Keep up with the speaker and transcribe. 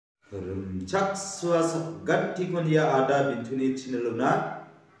Rumcak suasa ganti kon ya ada bintuni chineluna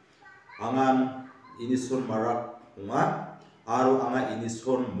angan ini son marak unga aro anga ini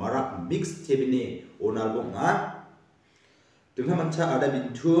son marak mix tebini onal bunga dengan manca ada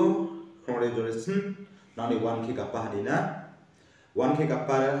bintu congratulation nani 1k kapah hadina 1k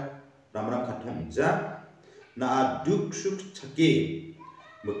kapah ramram katong ja na aduk suk chaki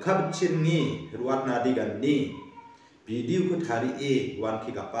mekab cirni ruat nadi ganni video ko thari e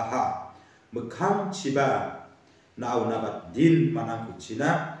 1k kapah mekam ciba na unabat din manang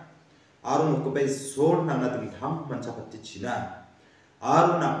kucina aru no kopai sol na na dingtham manca patti china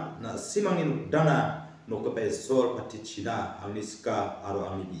aru na simangin dana no kopai sol patti china angniska aru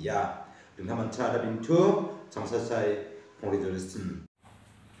angni biya dingtham manca ada bintu changsasai congratulation.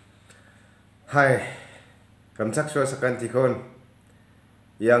 Hai, kamsak suara sekan tikon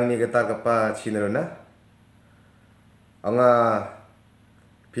yang ni getar kepa Cina anga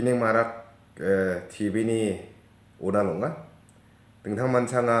pining marak TV ni unalonga dingthang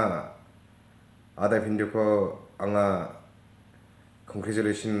mansanga ada video ko anga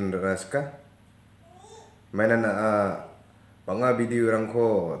congratulation raska mainan banga video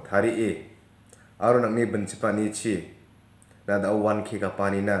rangko thari e aro nakni bencepa ni chi nada 1k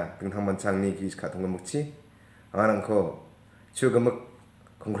kapani na dingthang mansang ni ki khatung mukchi anga nangko chu gamak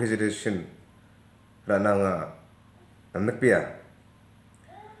congratulation rananga namnakpia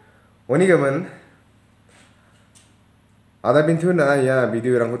wani gaman ada bintu na ya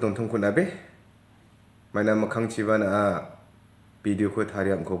video rangko tongtong ko nabe mana makhang chiba na video ko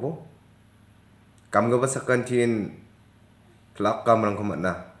thari angko bo kamga basakantin plak kam rangko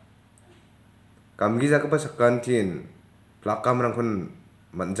matna kamgi jaka basakantin plak kam rangko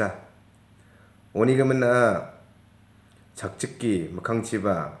manja wani gaman na 작직기 makhang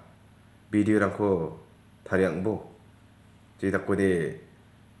chiba video rangko thari angbo jidakode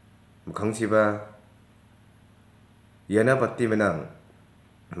makhang chiba yana patti menang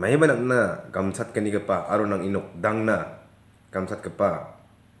mai manang na gamsat kani gapa aro nang inok dang na gamsat gapa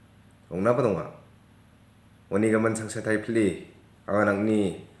ongna pa donga oni gaman sangsa thai pli anga nang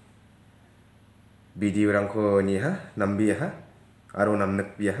ni video rangko ni ha nambi ha aro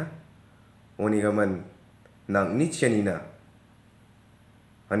namnak bi ha oni gaman nang ni chianina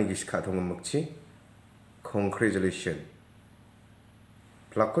ani gishka thong mukchi congratulation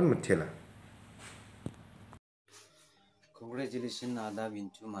plakon mutela congratulation ada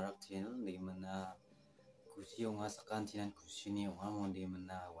bintu marak channel di mana kursi onga sakan tinan kursi ni onga mon di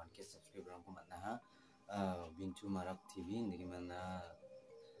mana 1k subscriber ang kumatna bintu marak TV di mana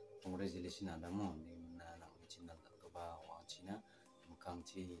congratulation ada mon di mana nang channel dalgaba wang china mukang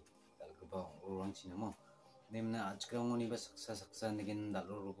chi dalgaba orang china mo di mana ajkang mo ni ba saksa nigin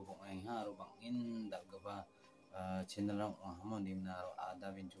dalro ko bang ha ro bangin dalgaba channel ang mon di mana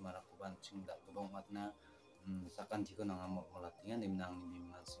ada bintu marak kuban ching dalgaba matna sakan tiko nang amok molatingan di menang ni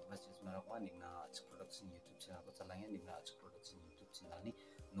bimbingan sebasis marakwa di menang acik production YouTube channel ko salangnya di menang acik production YouTube channel ni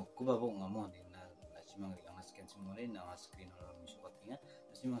nukku babo ngamo di menang nasimang di angas scan semore nang screen orang misukatinga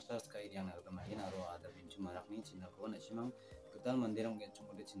nasimang stars kai yang nak tamahin aro ada bintu marak ni channel ko nasimang ketal mandirang gen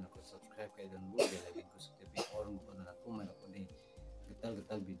cuma di channel ko subscribe kai dan bu bel lagi ko setiap orang ko dan aku main ko di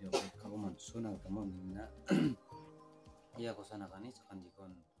ketal video ko kamu mansuna kamu di menang iya ko sana kani sakan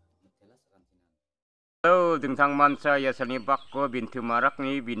jikon metela sakan Hello, dingtang mansa ya sani bakko bintu marak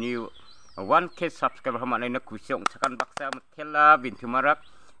ni bini 1k subscriber hamak na kusyong sakan baksa metela bintu marak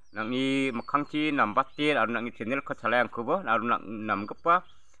nang ni makhangchi nambati aru nang ni channel ko salayang kubo aru nang namgapa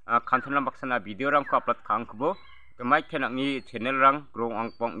kantan baksa na video rang ko upload kang kubo kemai ke nang ni channel rang grong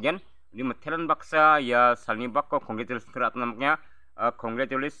angpong gen ni metelan baksa ya sani bakko congratulation kerat namanya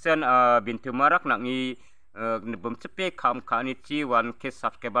congratulation bintu marak nang ni bom cepe kam kani ci 1k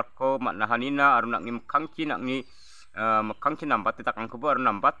subscriber ko makna hanina aru nak ni mekangci nambat tak angku aru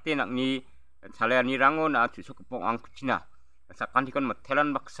nambat nak ni salaya ni rango na cucu kepong angku cina sakan dikon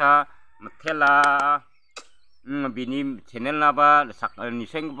metelan baksa metela bini channel naba ni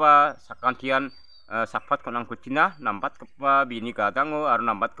sengba sakan tian sapat kon angku cina nambat kepa bini gadango aru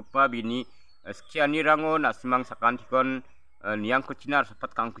nambat kepa bini sekian ni rango nak simang sakan dikon niang ku cina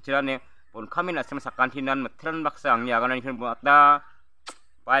sapat kang ku cina ne pun kami nak sama sakantinan metelan baksang ya kanan ikan buat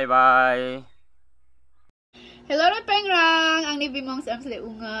bye bye. Hello pengrang ang nibimong sa amsle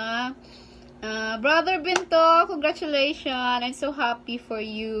unga. Brother Binto, congratulations. I'm so happy for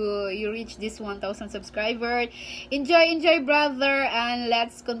you. You reached this 1,000 subscribers. Enjoy brother, and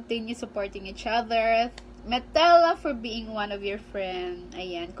let's continue supporting each other. Metella for being one of your friends.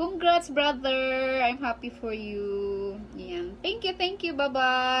 Ayan. Congrats brother. I'm happy for you. Ayan. Thank you.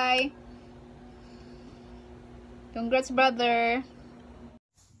 Bye-bye. Congrats, brother.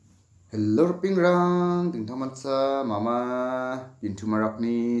 Hello pingrang ting thaman sa mama bintu marak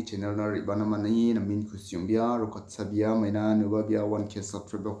ni channel na ribana mani na min kusyum bia rokat sabia maina nuba bia 1k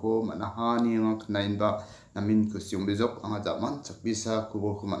subscriber ko mana ha ni ngak nain ba na min kusyum bezok anga zaman chak bisa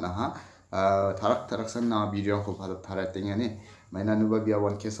kubor ko mana ha tarak san na video ko phadat thara tengani maina nuba bia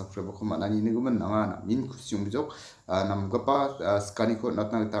 1k subscriber ko mana ni guman anga na min kusyum bezok nam gapa skani ko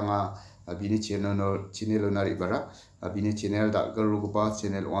natna tanga bini channel na ribara bini channel da garugupa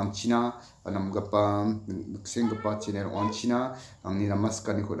channel on china namgapa sengapa channel on china angni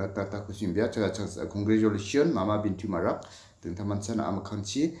namaskani ko tata kusimbia cha congratulations mama bintu marak tengtaman sana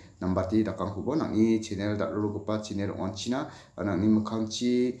amakangchi nambati dakang hubo nangni channel da garugupa channel on china nangni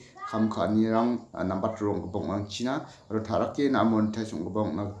makangchi hamkhani rang nambat rong gobong on china aro tharake na monetize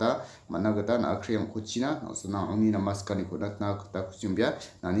gobong nagta managata na akhriyang ko china nasana angni namaskani ko natna kata kusimbia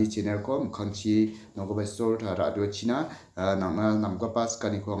nani channel ko makangchi nogobai store radio china nangna namgapa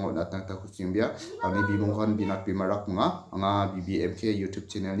skani ko ngot natna kusimbia angni bimongkon binat bimarak nga anga bbmk youtube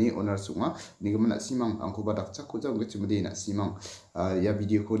channel ni owner sunga nigman simang angko badak chak ko jang gechumdi na simang ya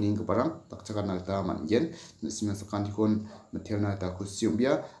video ko ning barang takchakan nagta mangen simang sakanti kon materna ta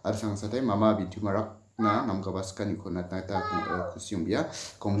kusimbia arsang satai mama bintu marak na namgapa skani ko natna ta kusimbia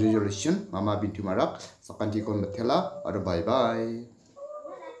congratulations mama bintu marak sakanti kon matela aro bye bye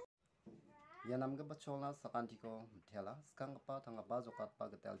ya namga bacholna sakanti ko mthela skang pa thanga ba jokat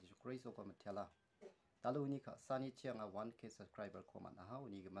pa gatel ji krei so ko mthela talu ni ka sani chianga 1k subscriber ko man ha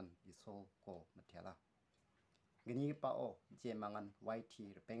uni gaman isol ko mthela gini pa o je mangan yt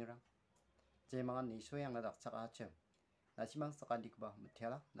pengra je mangan ni soyang na dak chaka chem na simang sakanti ko ba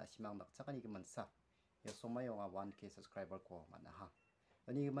mthela na simang dak chaka ni gaman sa ya somayo nga 1k subscriber ko man ha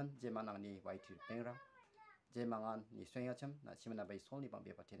uni gaman je manang ni yt pengra je mangan ni soyang chem na simana bai sol ni bang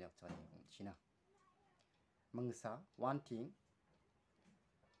be patene yak chani china mangsa one thing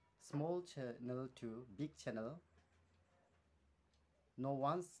small channel to big channel no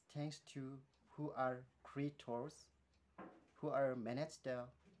one's thanks to who are creators who are manage the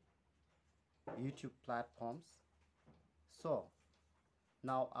YouTube platforms. So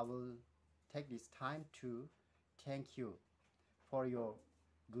now I will take this time to thank you for your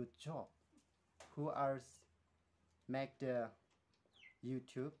good job who are make the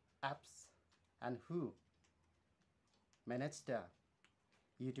YouTube apps and who manage the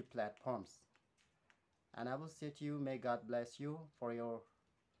YouTube platforms. And I will say to you, may God bless you for your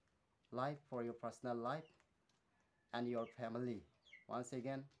life, for your personal life and your family. Once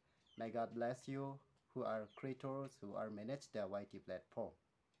again, may God bless you who are creators, who are manage the YT platform.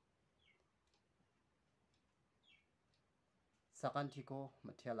 Sakantiko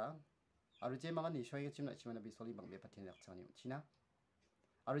Matela Aruje Mangan is showing chim chimana bisoli bang bepatin chani china.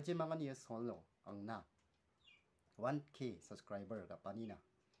 Aruje Mangan is solo ang na 1k subscriber ga panina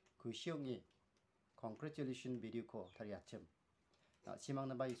kusyongi congratulations video ko tariachem na simang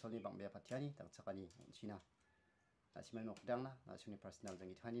na bai soli bang bepatiani tak chakani china na simang nok dang na suni personal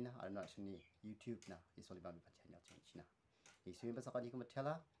jangi thani na ar na suni YouTube na isoli bang bepatiani china isui basakani ko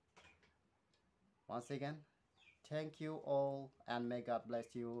matela. Once again, thank you all and may God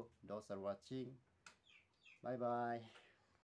bless you those are watching. Bye bye.